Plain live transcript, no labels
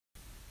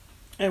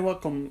Hey,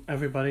 welcome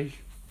everybody.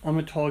 I'm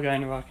a tall guy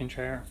in a rocking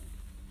chair,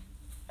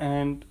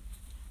 and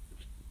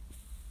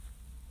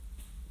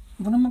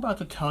what I'm about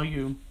to tell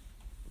you,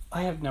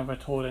 I have never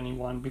told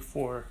anyone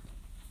before.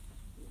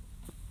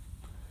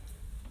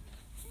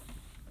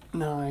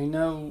 Now, I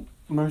know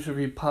most of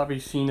you probably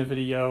seen a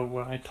video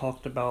where I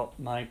talked about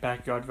my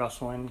backyard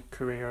wrestling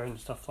career and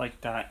stuff like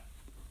that.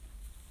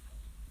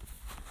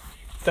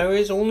 There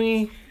has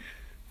only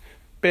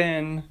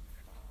been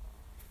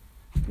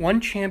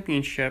one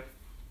championship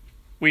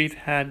we've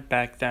had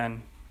back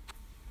then,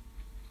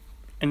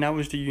 and that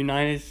was the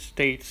United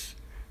States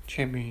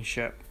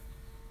Championship.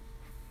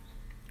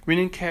 We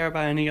didn't care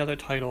about any other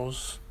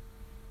titles,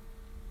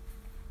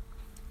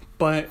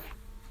 but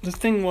the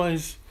thing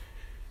was,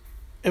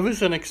 it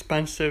was an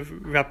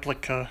expensive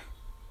replica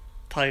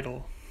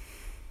title.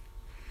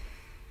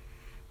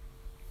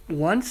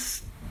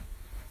 Once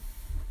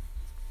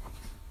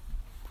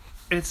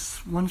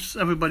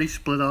everybody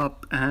split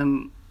up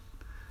and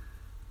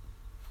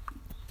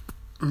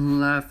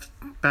left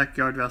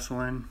backyard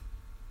wrestling,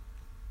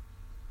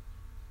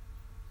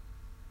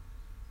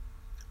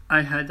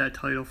 I had that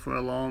title for a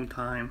long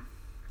time.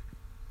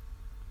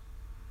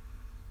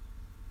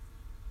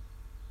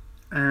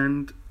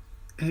 And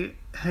it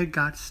had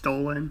got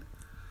stolen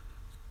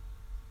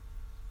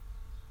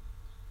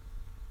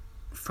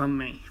from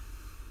me.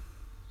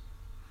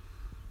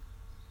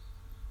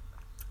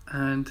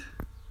 And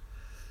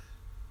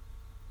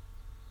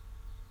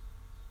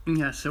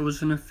yes, it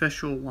was an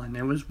official one.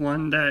 It was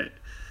one that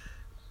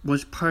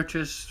was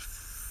purchased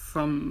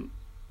from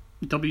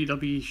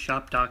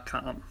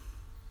WWEShop.com.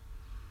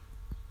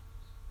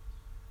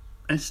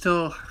 It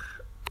still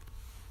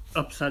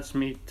upsets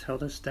me till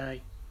this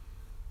day.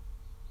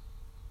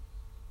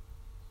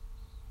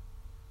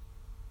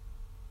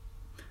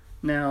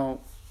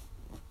 Now,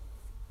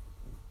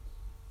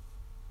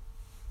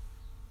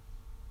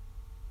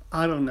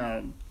 I don't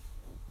know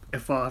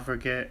if I'll ever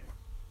get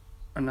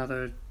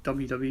another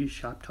WWE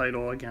Shop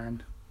title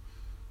again.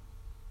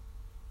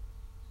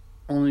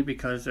 Only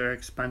because they're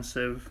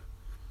expensive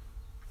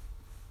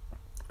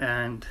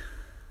and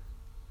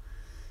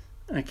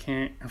I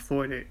can't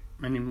afford it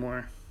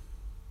anymore.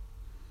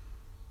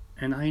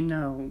 And I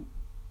know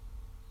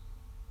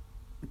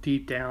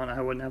deep down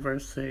I would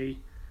never say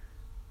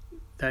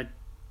that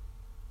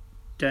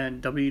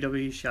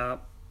WWE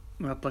Shop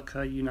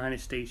replica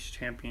United States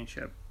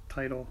Championship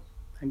title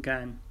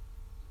again.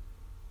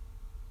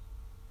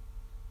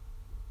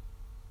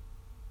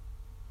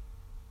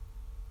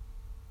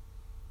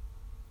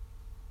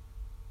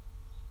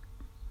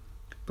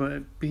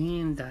 But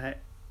being that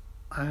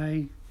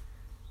I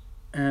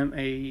am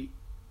a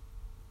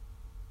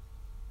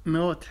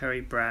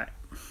military brat,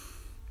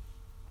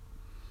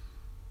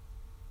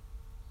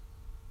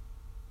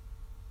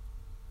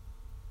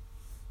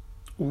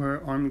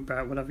 or army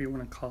brat, whatever you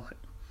want to call it,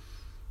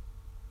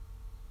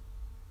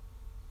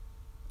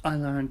 I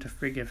learned to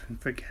forgive and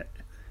forget.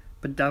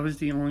 But that was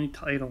the only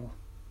title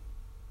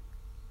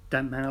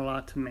that meant a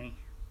lot to me.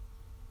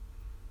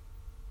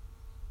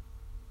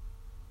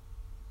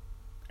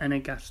 And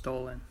it got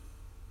stolen.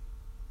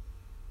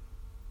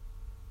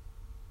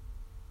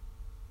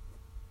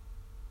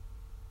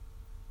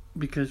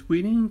 Because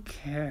we didn't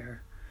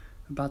care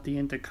about the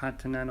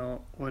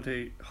Intercontinental or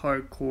the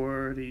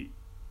Hardcore or the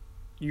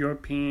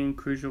European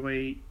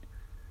Cruiserweight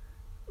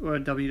or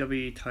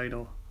WWE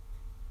title.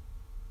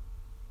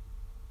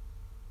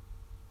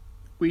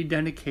 We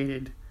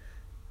dedicated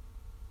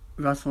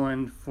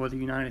wrestling for the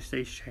United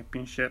States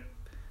Championship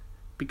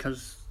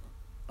because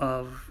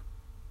of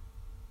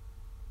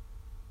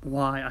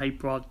why I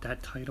brought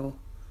that title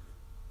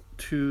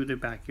to the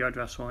Backyard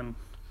Wrestling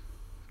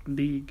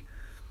League.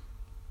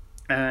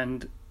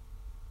 And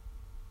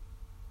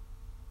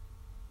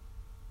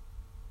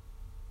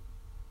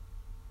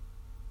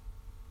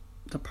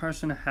the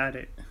person that had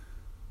it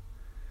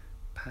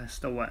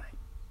passed away.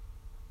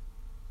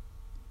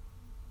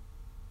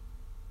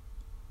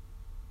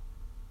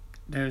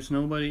 There's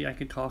nobody I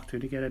could talk to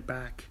get it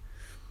back.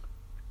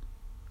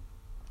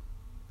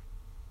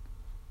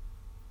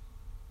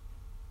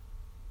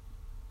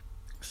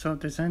 So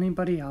if there's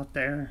anybody out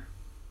there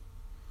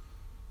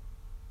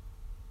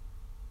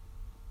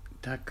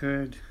that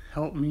could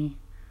help me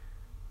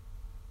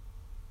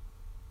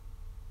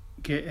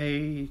get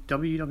a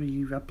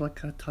WWE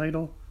replica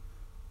title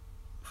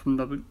from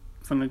the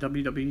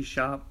WWE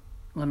shop,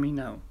 let me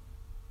know.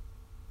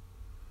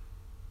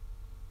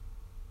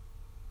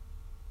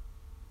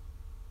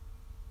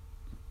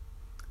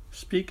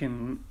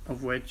 Speaking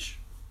of which,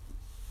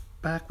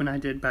 back when I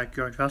did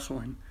backyard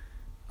wrestling,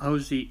 I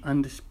was the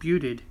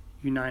undisputed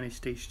United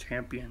States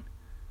champion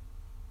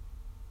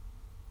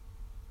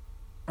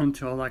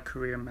until that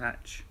career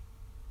match.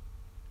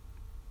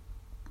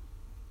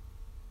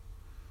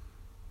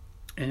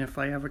 And if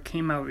I ever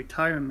came out of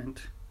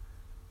retirement,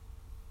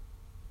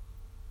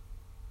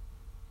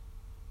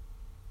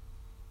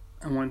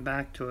 and went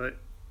back to it,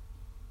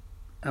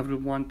 I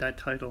would want that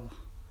title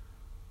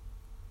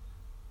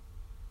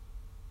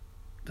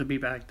to be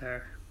back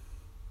there.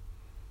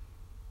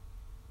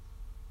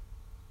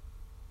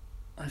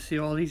 I see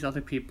all these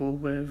other people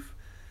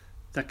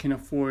that can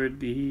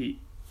afford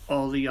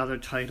all the other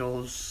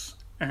titles,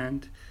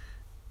 and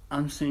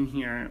I'm sitting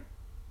here,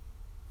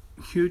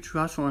 huge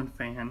wrestling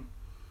fan,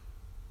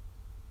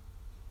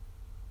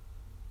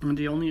 and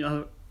the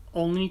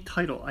only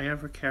title I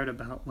ever cared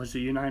about was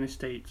the United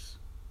States.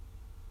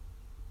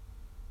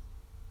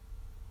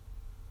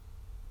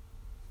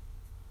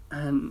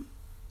 And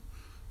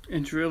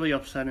it's really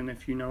upsetting,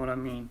 if you know what I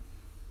mean.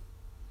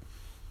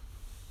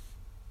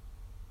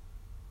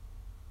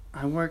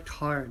 I worked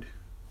hard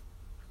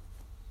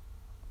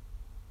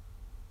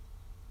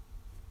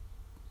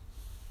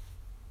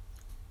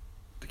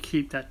to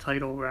keep that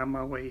title around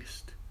my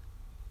waist.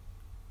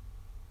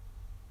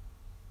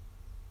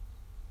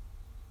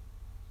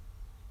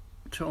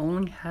 To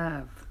only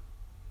have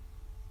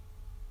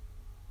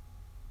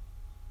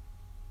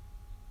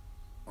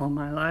on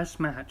my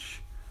last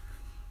match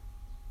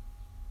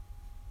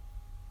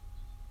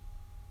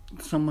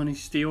somebody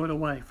steal it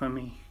away from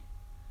me.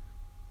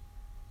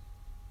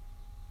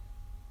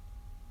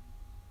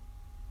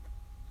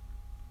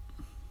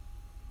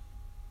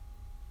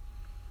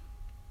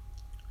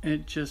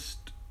 It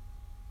just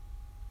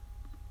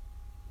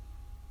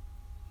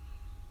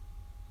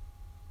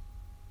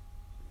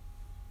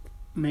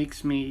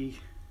makes me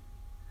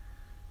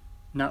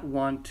not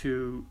want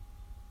to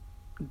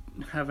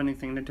have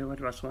anything to do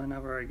with wrestling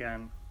ever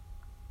again.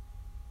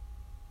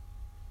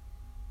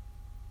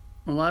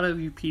 A lot of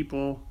you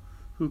people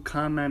who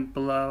comment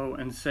below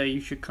and say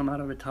you should come out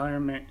of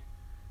retirement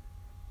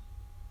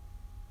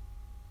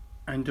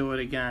and do it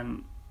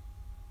again.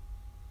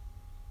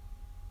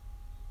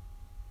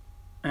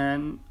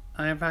 And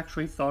I have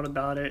actually thought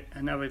about it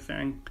and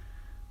everything,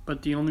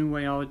 but the only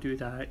way I would do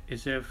that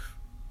is if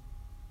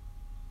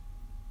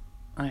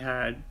I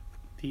had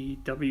the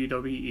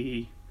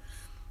WWEShop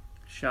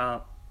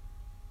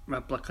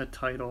replica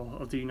title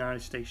of the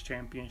United States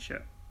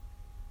Championship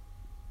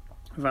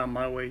around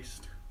my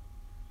waist.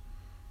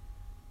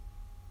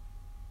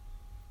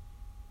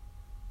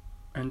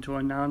 And to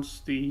announce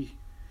the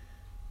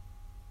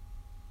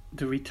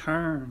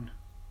return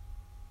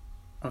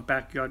of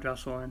backyard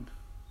wrestling.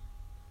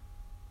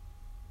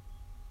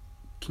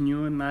 Can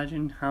you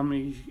imagine how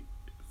many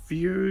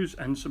views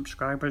and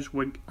subscribers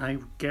would I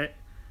get?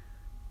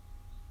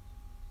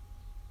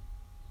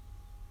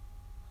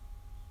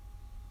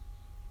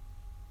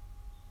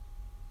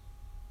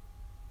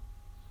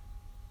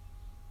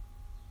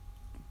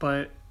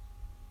 But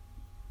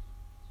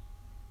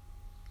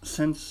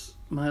since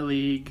my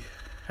league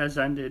has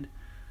ended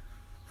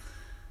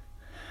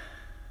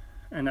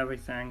and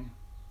everything,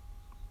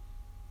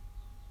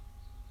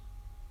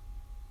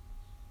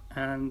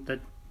 and the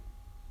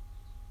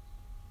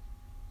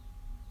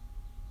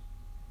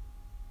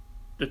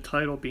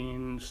title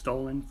being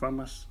stolen from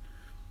us,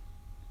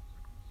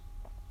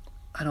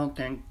 I don't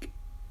think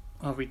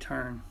a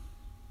return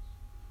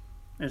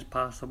is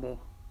possible.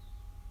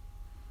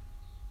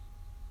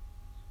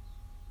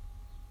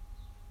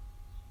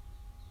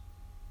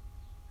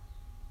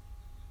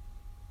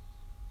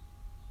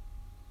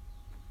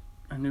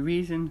 And the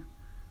reason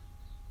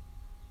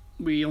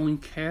we only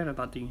cared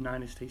about the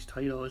United States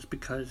title is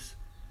because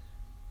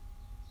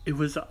it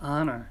was an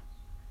honor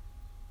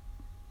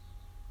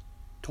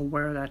to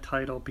wear that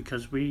title,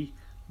 because we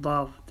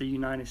love the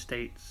United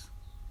States.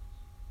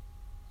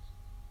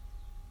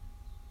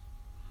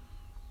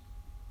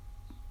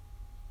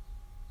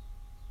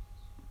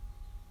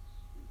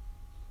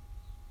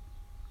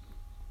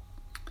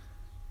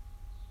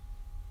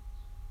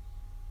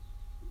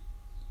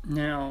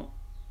 Now,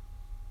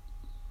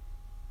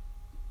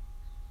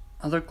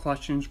 other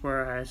questions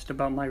were asked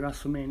about my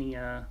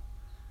WrestleMania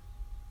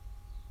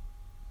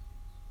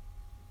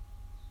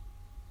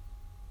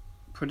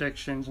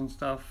predictions and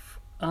stuff.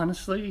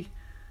 Honestly,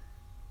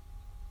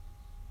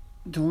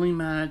 the only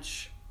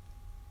match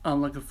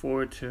I'm looking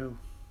forward to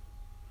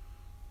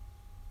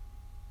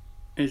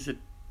is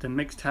the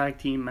mixed tag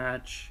team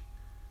match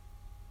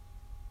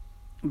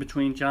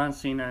between John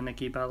Cena and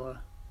Nikki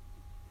Bella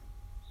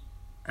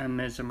and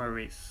Miz and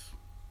Maurice.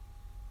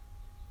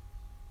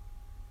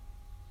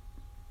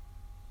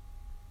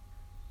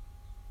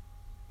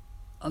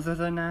 Other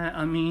than that,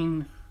 I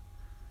mean,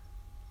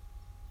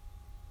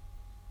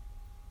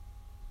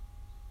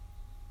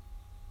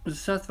 the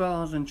Seth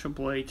Rollins and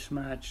Triple H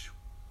match,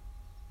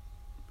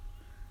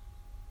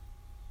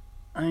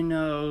 I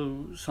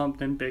know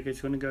something big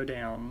is going to go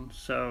down,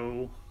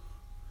 so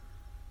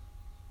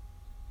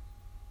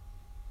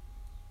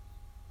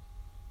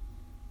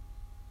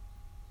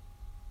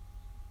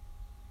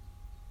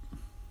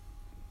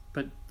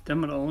but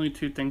them are the only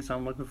two things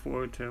I'm looking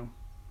forward to,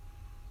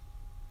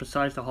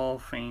 besides the Hall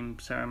of Fame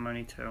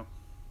ceremony too.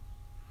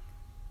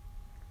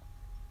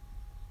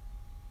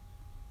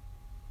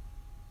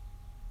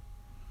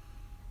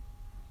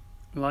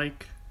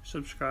 Like,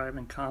 subscribe,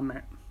 and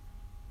comment.